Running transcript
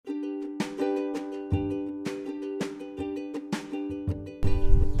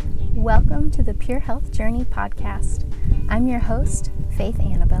Welcome to the Pure Health Journey podcast. I'm your host, Faith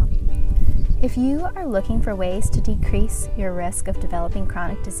Annabelle. If you are looking for ways to decrease your risk of developing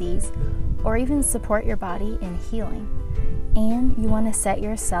chronic disease or even support your body in healing, and you want to set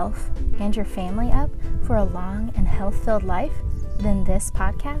yourself and your family up for a long and health-filled life, then this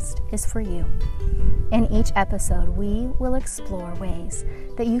podcast is for you. In each episode, we will explore ways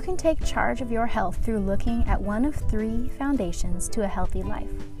that you can take charge of your health through looking at one of three foundations to a healthy life: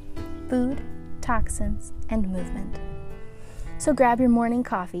 food, toxins, and movement. So grab your morning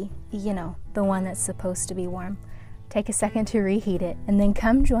coffee, the one that's supposed to be warm. Take a second to reheat it, and then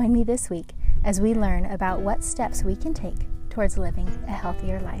come join me this week as we learn about what steps we can take towards living a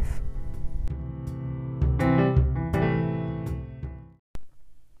healthier life.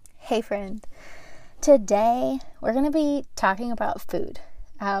 Hey friend, today we're going to be talking about food.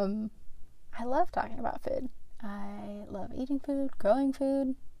 I love talking about food. I love eating food, growing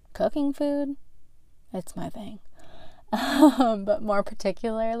food, cooking food. It's my thing. But more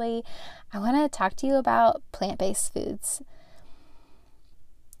particularly, I want to talk to you about plant-based foods.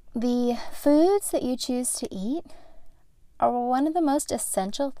 The foods that you choose to eat are one of the most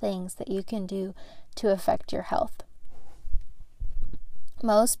essential things that you can do to affect your health.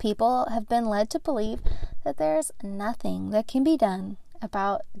 Most people have been led to believe that there's nothing that can be done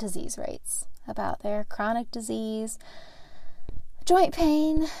about disease rates, about their chronic disease, joint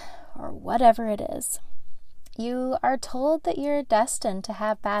pain, or whatever it is. You are told that you're destined to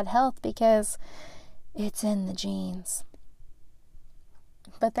have bad health because it's in the genes.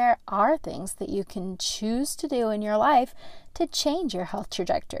 But there are things that you can choose to do in your life to change your health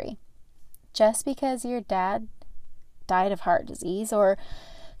trajectory. Just because your dad died of heart disease or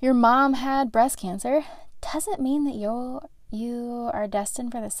your mom had breast cancer doesn't mean that you are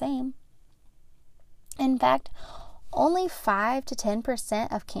destined for the same. In fact, only 5 to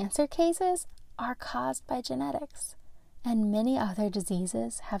 10% of cancer cases are caused by genetics, and many other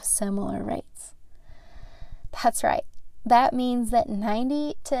diseases have similar rates. That's right. That means that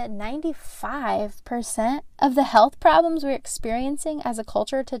 90 to 95% of the health problems we're experiencing as a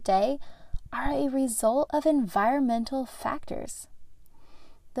culture today are a result of environmental factors.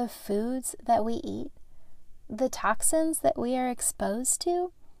 The foods that we eat, the toxins that we are exposed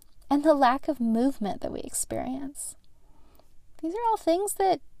to, and the lack of movement that we experience. These are all things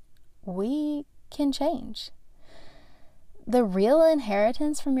that we can change. The real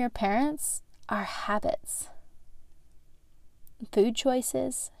inheritance from your parents are habits. Food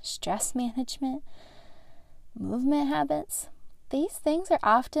choices, stress management, movement habits. These things are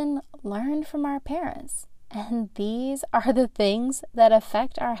often learned from our parents, and these are the things that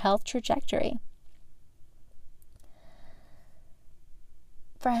affect our health trajectory.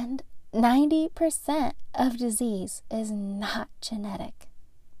 Friend, 90% of disease is not genetic.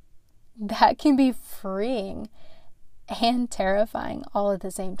 That can be freeing and terrifying all at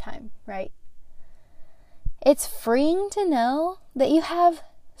the same time, right? It's freeing to know that you have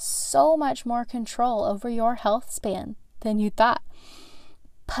so much more control over your health span than you thought.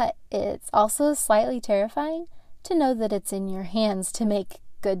 But it's also slightly terrifying to know that it's in your hands to make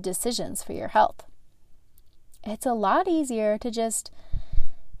good decisions for your health. It's a lot easier to just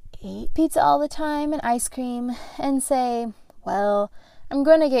eat pizza all the time and ice cream and say, well, I'm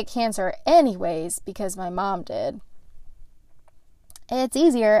going to get cancer anyways because my mom did. It's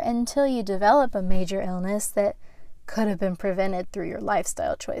easier until you develop a major illness that could have been prevented through your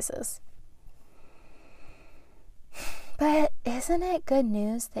lifestyle choices. But isn't it good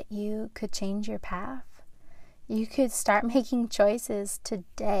news that you could change your path? You could start making choices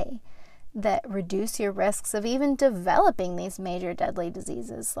today that reduce your risks of even developing these major deadly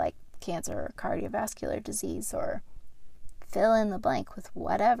diseases like cancer or cardiovascular disease, or fill in the blank with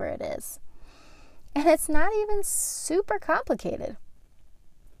whatever it is. And it's not even super complicated.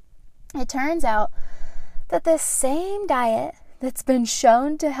 It turns out that the same diet that's been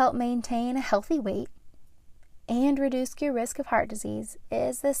shown to help maintain a healthy weight and reduce your risk of heart disease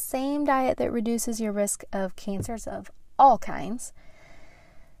is the same diet that reduces your risk of cancers of all kinds.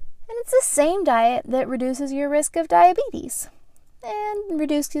 And it's the same diet that reduces your risk of diabetes and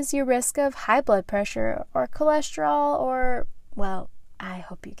reduces your risk of high blood pressure or cholesterol or, well, I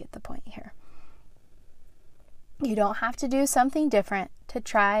hope you get the point here. You don't have to do something different to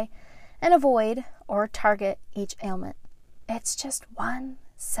try and avoid or target each ailment. It's just one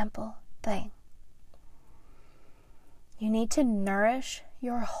simple thing. You need to nourish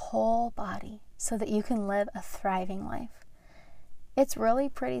your whole body so that you can live a thriving life. It's really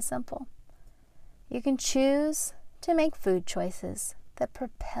pretty simple. You can choose to make food choices that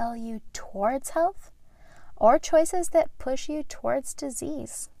propel you towards health or choices that push you towards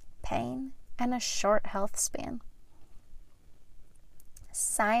disease, pain and a short health span.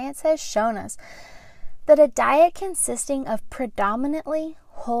 Science has shown us that a diet consisting of predominantly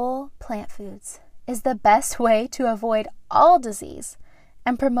whole plant foods is the best way to avoid all disease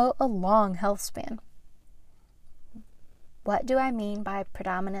and promote a long health span. What do I mean by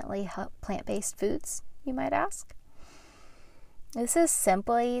predominantly plant-based foods, you might ask? This is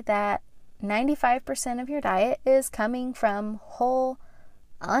simply that 95% of your diet is coming from whole,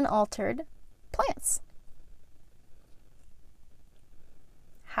 unaltered plants.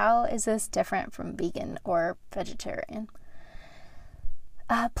 How is this different from vegan or vegetarian?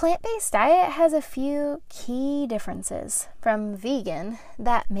 A plant-based diet has a few key differences from vegan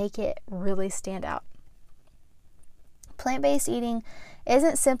that make it really stand out. Plant-based eating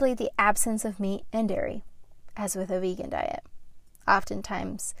isn't simply the absence of meat and dairy, as with a vegan diet.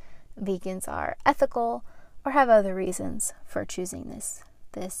 Oftentimes, vegans are ethical or have other reasons for choosing this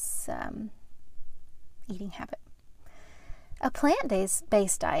eating habit. A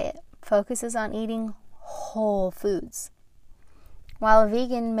plant-based diet focuses on eating whole foods. While a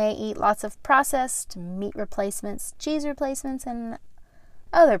vegan may eat lots of processed meat replacements, cheese replacements, and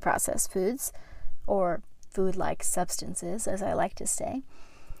other processed foods, or food-like substances, as I like to say,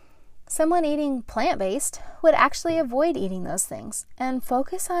 someone eating plant-based would actually avoid eating those things and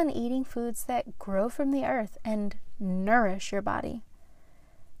focus on eating foods that grow from the earth and nourish your body.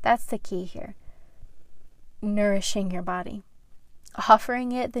 That's the key here. Nourishing your body.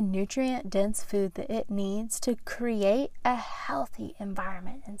 Offering it the nutrient-dense food that it needs to create a healthy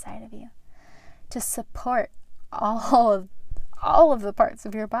environment inside of you, to support all of the parts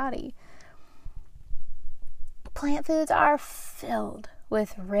of your body. Plant foods are filled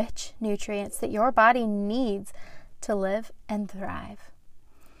with rich nutrients that your body needs to live and thrive.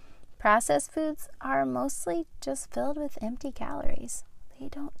 Processed foods are mostly just filled with empty calories. They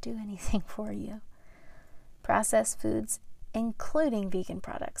don't do anything for you. Processed foods, including vegan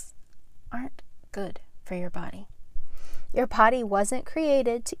products, aren't good for your body. Your body wasn't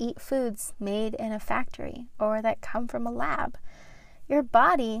created to eat foods made in a factory or that come from a lab. Your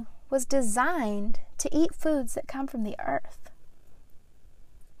body was designed to eat foods that come from the earth.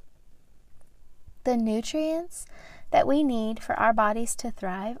 The nutrients that we need for our bodies to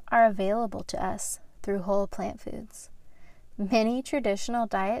thrive are available to us through whole plant foods. Many traditional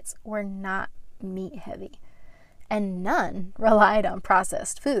diets were not meat heavy, and none relied on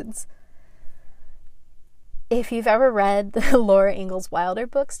processed foods. If you've ever read the Laura Ingalls Wilder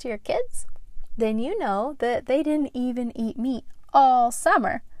books to your kids, then you know that they didn't even eat meat all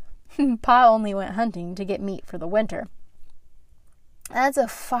summer. Pa only went hunting to get meat for the winter. That's a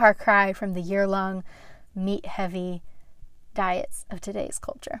far cry from the year-long meat-heavy diets of today's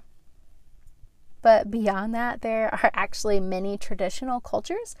culture. But beyond that, there are actually many traditional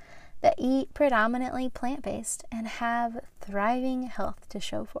cultures that eat predominantly plant-based and have thriving health to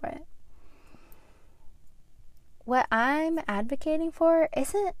show for it. What I'm advocating for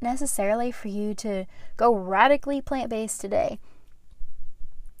isn't necessarily for you to go radically plant-based today.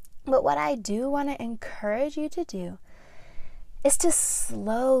 But what I do want to encourage you to do is to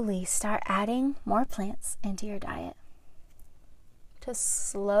slowly start adding more plants into your diet. To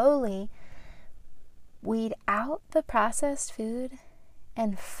slowly weed out the processed food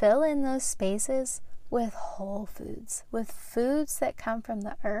and fill in those spaces with whole foods, with foods that come from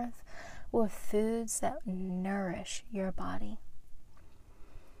the earth, with foods that nourish your body.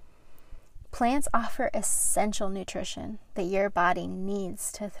 Plants offer essential nutrition that your body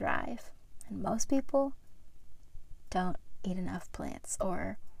needs to thrive, and most people don't eat enough plants,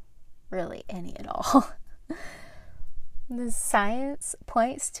 or really any at all. The science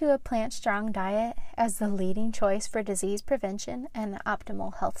points to a plant-strong diet as the leading choice for disease prevention and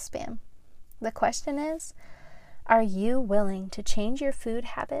optimal health span. The question is, are you willing to change your food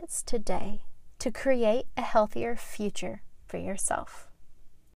habits today to create a healthier future for yourself?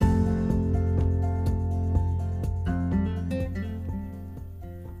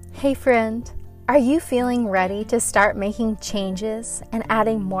 Hey friend, are you feeling ready to start making changes and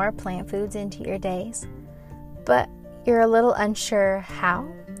adding more plant foods into your days, but you're a little unsure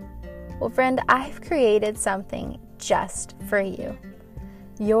how? Well, friend, I've created something just for you.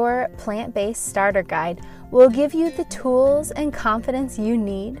 Your plant-based starter guide will give you the tools and confidence you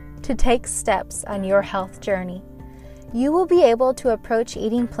need to take steps on your health journey. You will be able to approach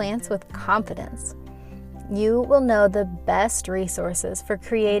eating plants with confidence. You will know the best resources for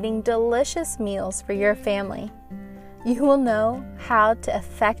creating delicious meals for your family. You will know how to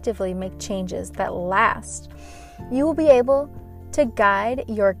effectively make changes that last. You will be able to guide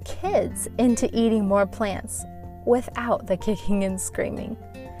your kids into eating more plants without the kicking and screaming.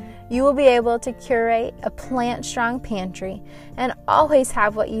 you will be able to curate a plant-strong pantry and always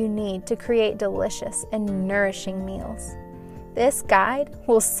have what you need to create delicious and nourishing meals. This guide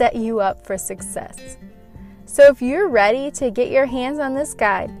will set you up for success. So if you're ready to get your hands on this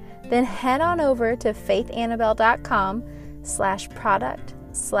guide, then head on over to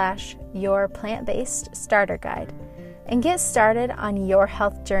faithannabelle.com/product/your plant-based starter guide and get started on your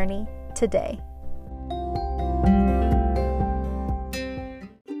health journey today.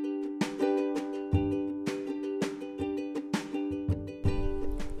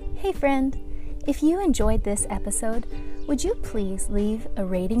 Hey friend, if you enjoyed this episode, would you please leave a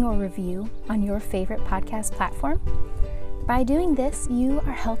rating or review on your favorite podcast platform? By doing this, you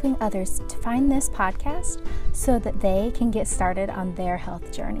are helping others to find this podcast so that they can get started on their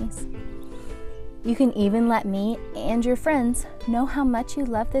health journeys. You can even let me and your friends know how much you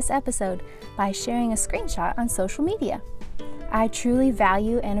love this episode by sharing a screenshot on social media. I truly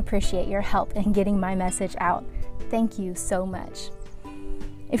value and appreciate your help in getting my message out. Thank you so much.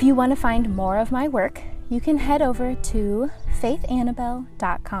 If you want to find more of my work, you can head over to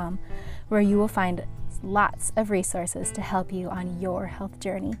faithannabelle.com, where you will find lots of resources to help you on your health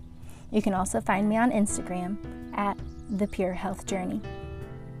journey. You can also find me on Instagram at The Pure Health Journey.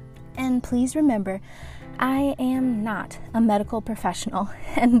 And please remember, I am not a medical professional,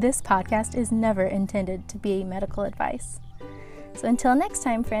 and this podcast is never intended to be medical advice. So until next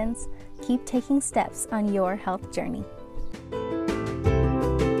time, friends, keep taking steps on your health journey.